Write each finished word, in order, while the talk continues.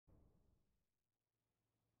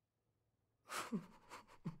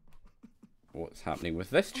What's happening with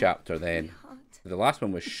this chapter then? The last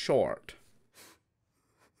one was short.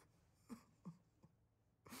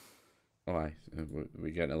 Oh, aye.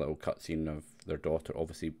 We get a little cutscene of their daughter,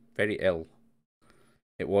 obviously very ill.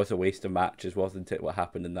 It was a waste of matches, wasn't it, what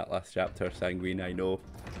happened in that last chapter, Sanguine, I know.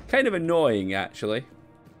 Kind of annoying, actually.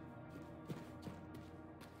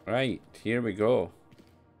 Right, here we go.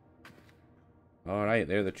 Alright,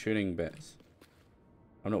 they're the tuning bits.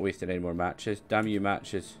 I'm not wasting any more matches. Damn you,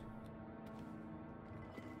 matches.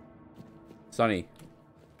 Sunny.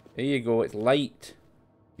 There you go, it's light.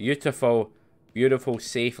 Beautiful, beautiful,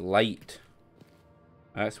 safe light.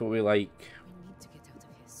 That's what we like. We need to get out of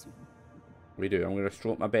here soon. We do. I'm going to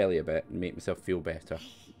stroke my belly a bit and make myself feel better.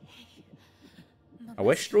 Hey. I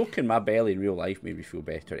wish stroking my belly in real life made me feel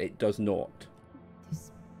better. It does not.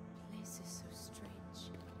 This place is so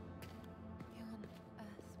strange. Who on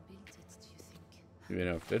earth built it, do you think? Even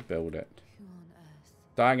if I did build it. Who on earth?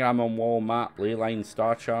 Diagram on wall, map, ley line,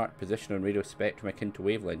 star chart, position on radio spectrum akin to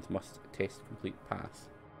wavelengths. Must test complete pass.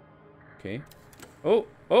 Okay. Oh!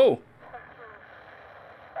 Oh!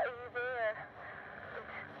 Are you there?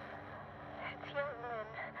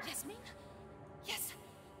 It's Yasmin. Yasmin? Yes.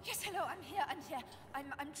 Yes, hello, I'm here.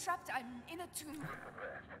 I'm trapped. I'm in a tomb.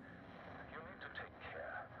 Rebirth, you need to take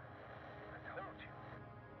care. I told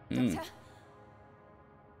you. Doctor?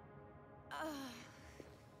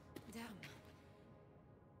 Damn.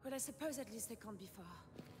 Well, I suppose at least they can't be far.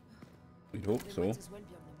 We'd hope They so. might as well be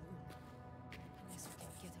on the moon. Unless we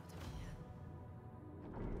can get out of here.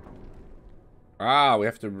 Ah, we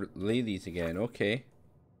have to relay these again. Okay.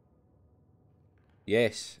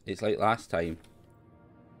 Yes, it's like last time.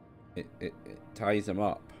 It ties them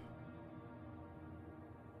up.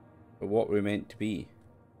 But what we're meant to be.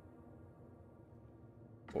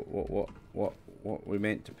 What we're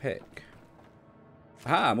meant to pick.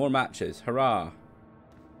 Ah, more matches. Hurrah.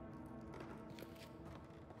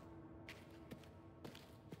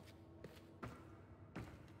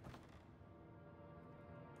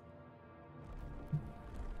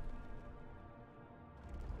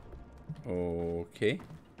 Okay.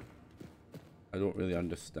 I don't really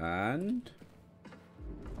understand.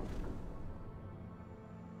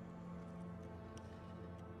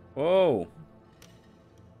 Whoa.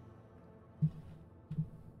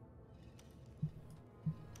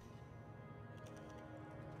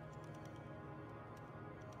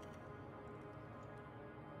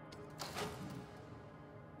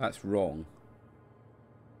 That's wrong.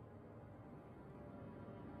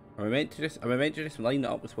 Am I meant to just line it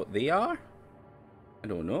up with what they are? I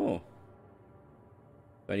don't know.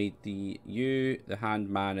 I need the U, the hand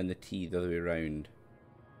man, and the T the other way around.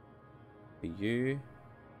 The U,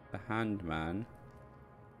 the hand man,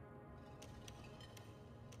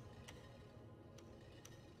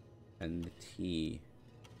 and the T.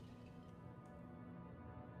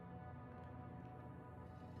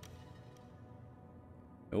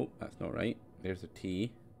 Oh, that's not right. There's a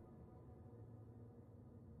T.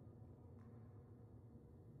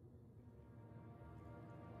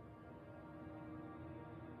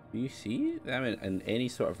 Do you see them in any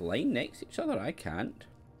sort of line next to each other? I can't.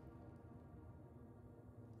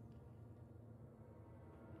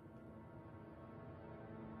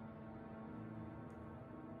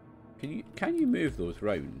 Can you move those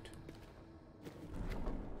round?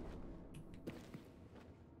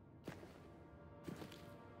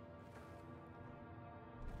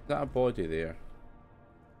 Is that a body there?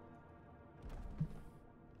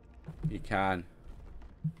 You can.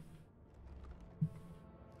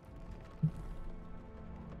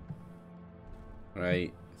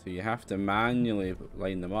 Right, so you have to manually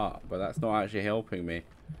line them up, but that's not actually helping me.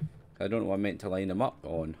 I don't know what I'm meant to line them up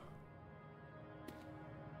on.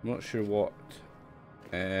 I'm not sure what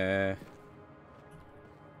the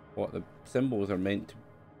symbols are meant to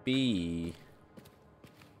be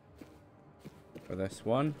for this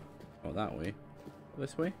one. Oh, that way.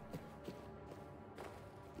 This way.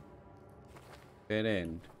 Dead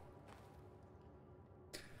end.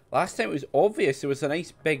 Last time it was obvious. There was a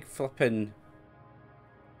nice big flipping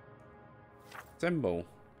symbol.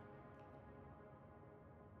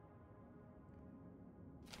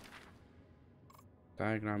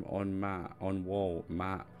 Diagram on map, on wall,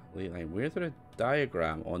 map, ley line. Where's there a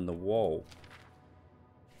diagram on the wall?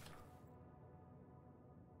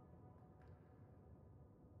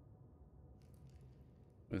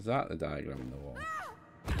 Is that the diagram on the wall?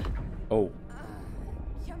 Oh.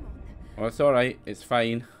 Oh, it's alright. It's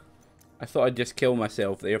fine. I thought I'd just kill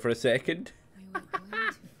myself there for a second. We were going to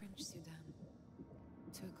French Sudan.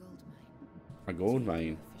 To a gold mine. A gold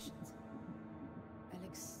mine.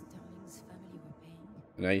 Alex Sterling's family were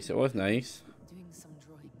paying. Nice, it was nice. Doing some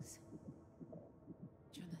drawings.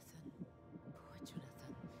 Jonathan. Poor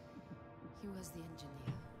Jonathan. He was the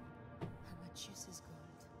engineer. How much use is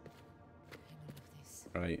gold? And all of this.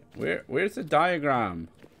 Right, where's the diagram?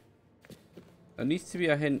 There needs to be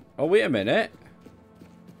a hint. Oh, wait a minute.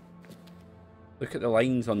 Look at the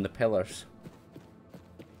lines on the pillars.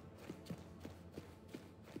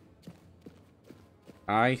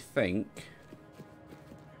 I think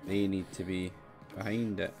they need to be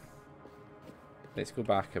behind it. Let's go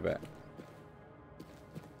back a bit.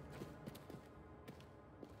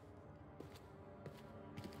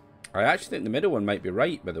 I actually think the middle one might be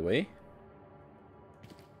right, by the way.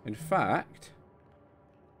 In fact,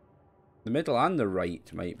 the middle and the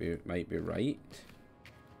right might be right.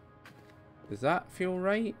 Does that feel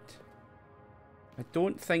right? I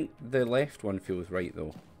don't think the left one feels right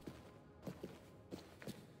though.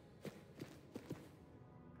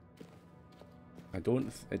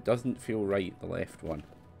 It doesn't feel right, the left one.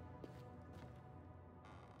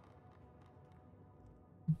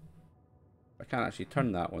 I can't actually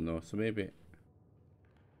turn that one though, so maybe.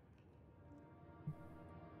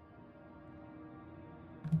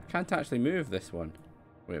 I can't actually move this one.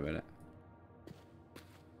 Wait a minute.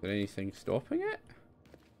 Is there anything stopping it?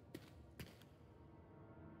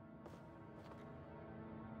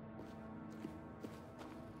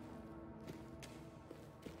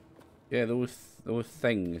 Yeah, those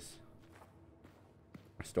things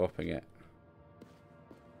are stopping it.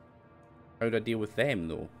 How do I deal with them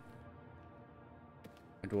though?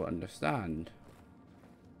 I don't understand.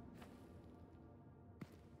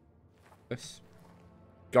 This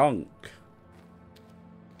gunk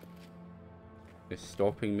is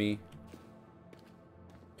stopping me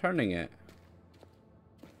turning it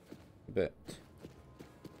a bit.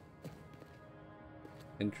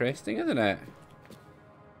 Interesting, isn't it?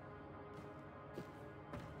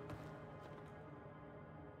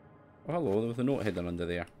 Oh, hello, there was a note hidden under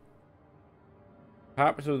there.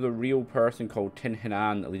 Perhaps there was a real person called Tin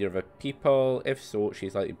Hinan, the leader of a people. If so, she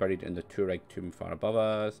is likely buried in the Tuareg tomb far above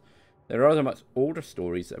us. There are other much older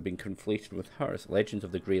stories that have been conflated with hers. Legends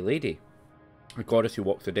of the Grey Lady, a goddess who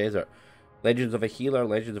walks the desert. Legends of a healer,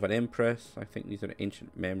 legends of an empress. I think these are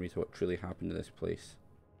ancient memories of what truly happened in this place.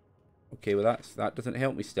 Okay, well that doesn't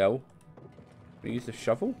help me still. Can I use the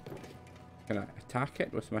shovel? Can I attack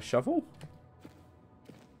it with my shovel?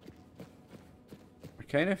 I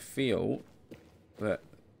kind of feel that...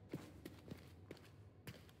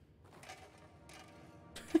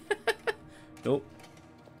 Nope.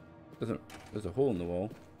 There's a hole in the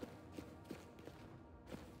wall.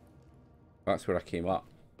 That's where I came up.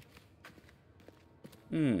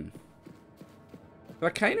 So I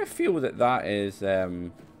kind of feel that is...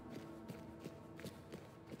 maybe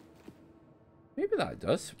that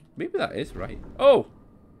does. Maybe that is right. Oh!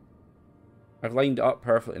 I've lined it up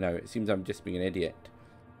perfectly now. It seems I'm just being an idiot.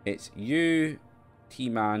 It's you,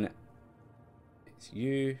 T-Man. It's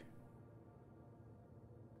you.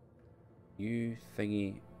 You,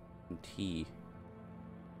 thingy, and T.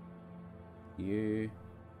 You.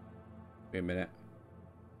 Wait a minute.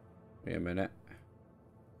 Wait a minute.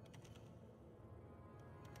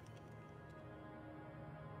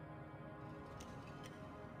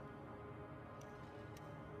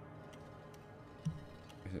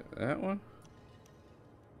 Is it that one?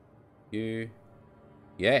 You.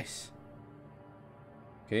 Yes.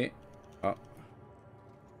 Okay. Up.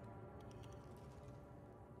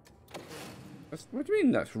 What do you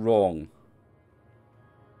mean that's wrong?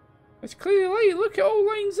 It's clearly right. Look, it all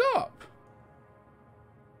lines up.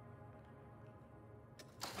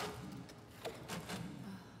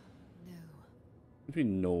 No. What do you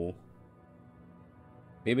mean no?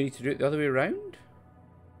 Maybe I need to do it the other way around?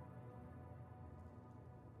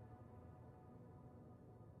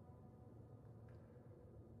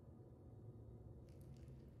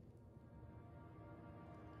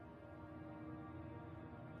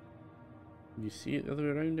 Can you see it the other way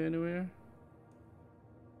around anywhere?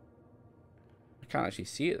 I can't actually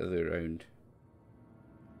see it the other way around.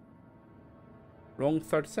 Wrong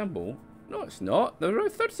third symbol? No, it's not.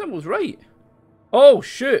 The third symbol's right. Oh,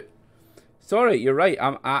 shoot. Sorry, you're right.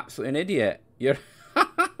 I'm absolutely an idiot. You're...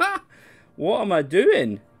 What am I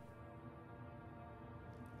doing?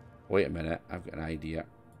 Wait a minute. I've got an idea.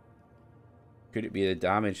 Could it be the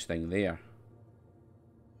damage thing there?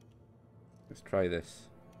 Let's try this.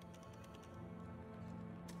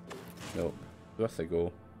 Nope. Worth a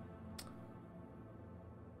go.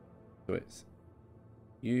 So it's...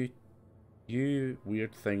 You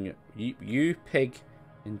weird thing. You pig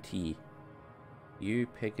and T. You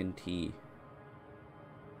pig and T.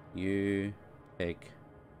 You pig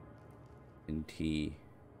and T.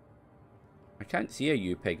 I can't see a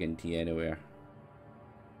U-peg in T anywhere.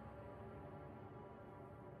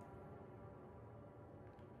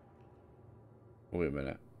 Wait a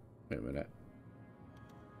minute. Wait a minute.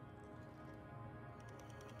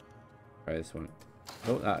 Try this one.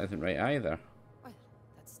 Oh, that isn't right either. Well,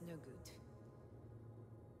 that's no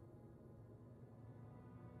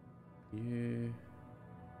good. U.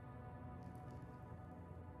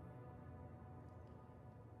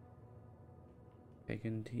 Peg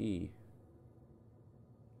and T.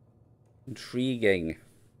 Intriguing.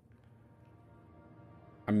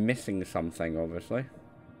 I'm missing something, obviously.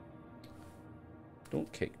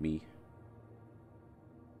 Don't kick me.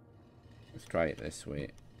 Let's try it this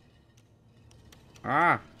way.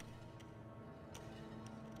 Ah!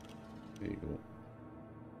 There you go.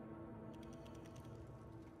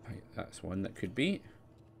 Right, that's one that could be.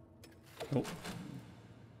 Oh.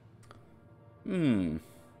 Hmm.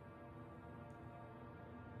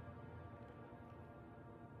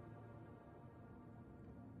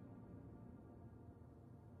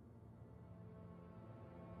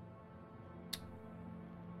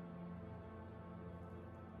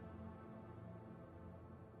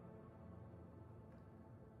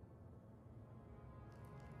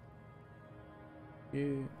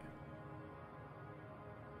 You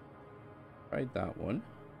tried that one.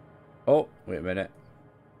 Oh, wait a minute.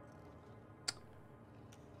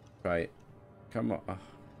 Right. Come on. Oh.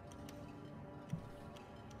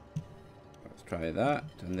 Let's try that.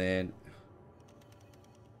 And then...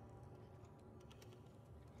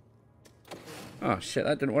 Oh, shit.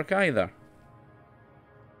 That didn't work either.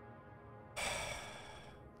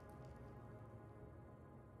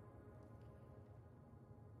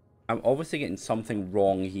 I'm obviously getting something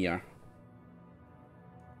wrong here.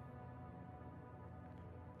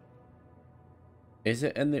 Is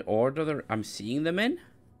it in the order that I'm seeing them in?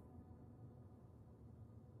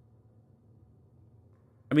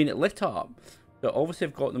 I mean, it lit up. So obviously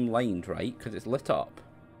I've got them lined, right? Because it's lit up.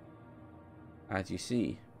 As you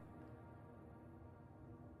see.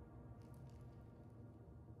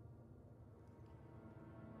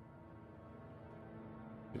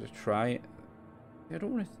 Just try it. I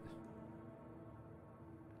don't want to...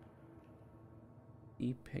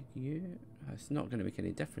 E-peg you? It's not going to make any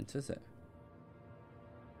difference, is it?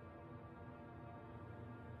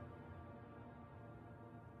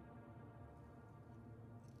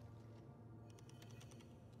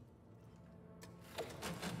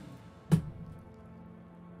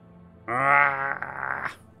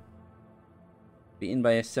 Ah! Beaten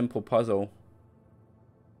by a simple puzzle.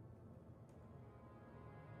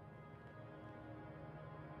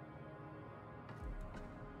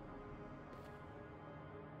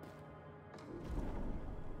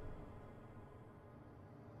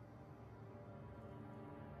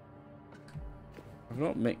 I've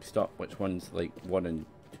not mixed up which one's like 1 and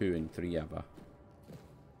 2 and 3 ever.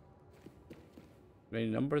 Any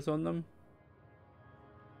numbers on them?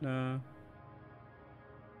 No.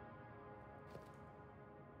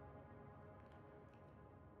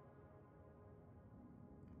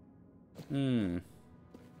 Hmm.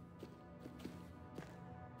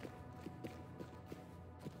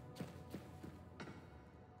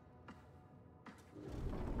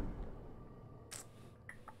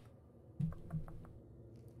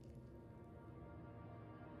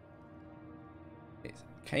 It's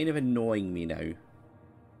kind of annoying me now.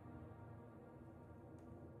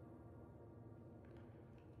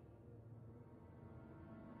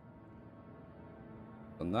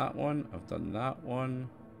 Done that one. I've done that one.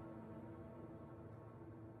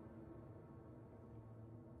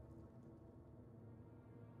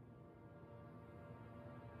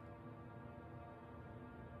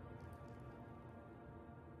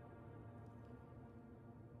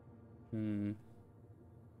 Hmm.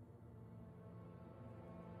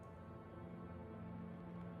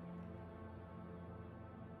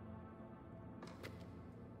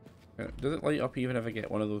 Does it light up even if I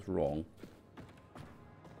get one of those wrong?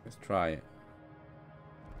 Let's try it.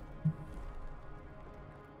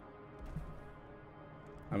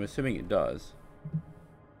 I'm assuming it does.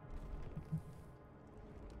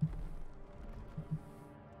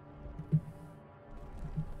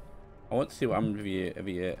 I want to see what happens if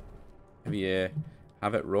you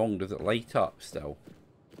have it wrong. Does it light up still?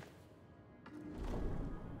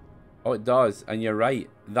 Oh, it does, and you're right.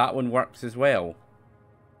 That one works as well.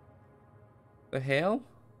 The hell?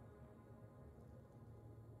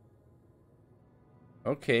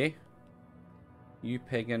 Okay. You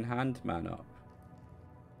pig and hand man up.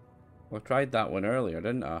 Well, I tried that one earlier,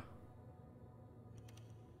 didn't I?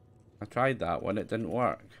 I tried that one, it didn't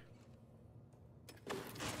work.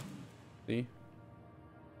 See?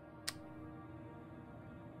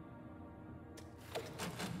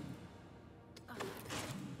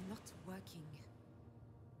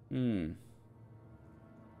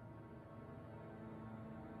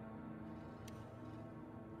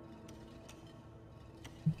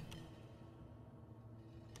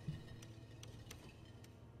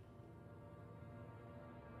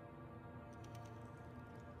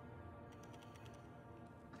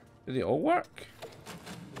 Do they all work?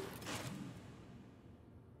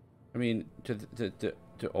 I mean,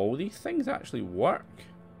 do all these things actually work?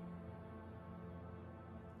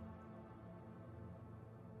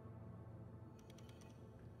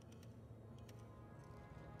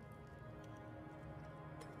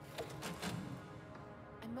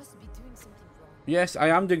 I must be doing something wrong. Yes, I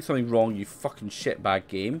am doing something wrong, you fucking shitbag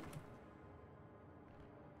game.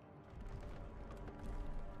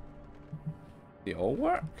 They all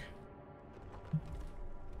work?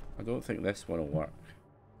 I don't think this one will work.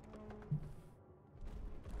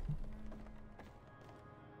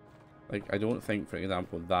 Like, I don't think, for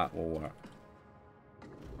example, that will work.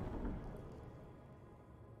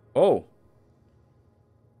 Oh!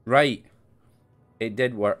 Right. It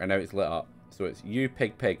did work and now it's lit up. So it's you,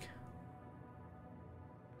 pig, pig.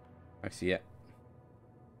 I see it.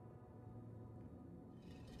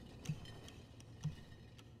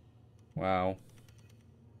 Wow.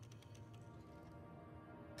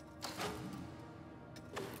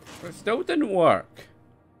 It still didn't work.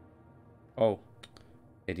 Oh.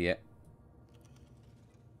 Idiot.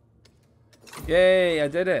 Yay, I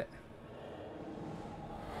did it.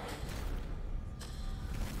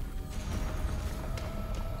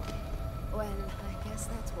 Well, I guess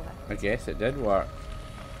that worked. I guess it did work.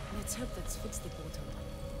 Let's hope that's fixed the portal.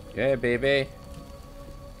 Yeah, baby.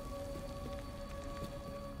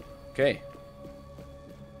 Okay.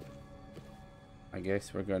 I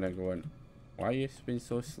guess we're gonna go in. Why are you being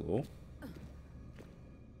so slow?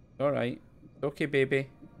 Alright. Okay, baby.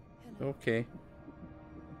 Hello. Okay.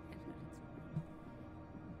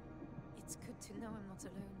 It's good to know I'm not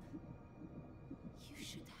alone. You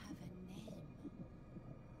should have a name.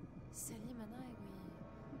 Salim and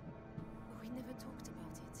I, we never talked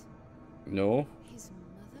about it. No. His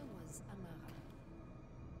mother was Amara.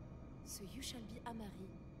 So you shall be Amari.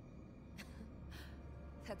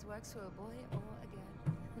 That works for a boy or a girl.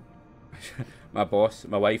 My boss,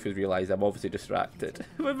 my wife has realised I'm obviously distracted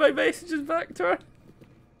with my messages back to her.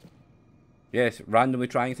 Yes, randomly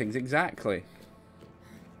trying things, exactly.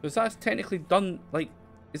 Because that's technically done, like,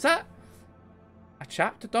 is that a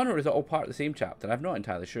chapter done or is it all part of the same chapter? I'm not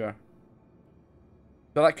entirely sure.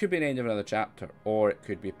 But that could be an end of another chapter or it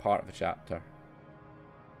could be part of a chapter.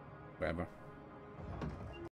 Whatever.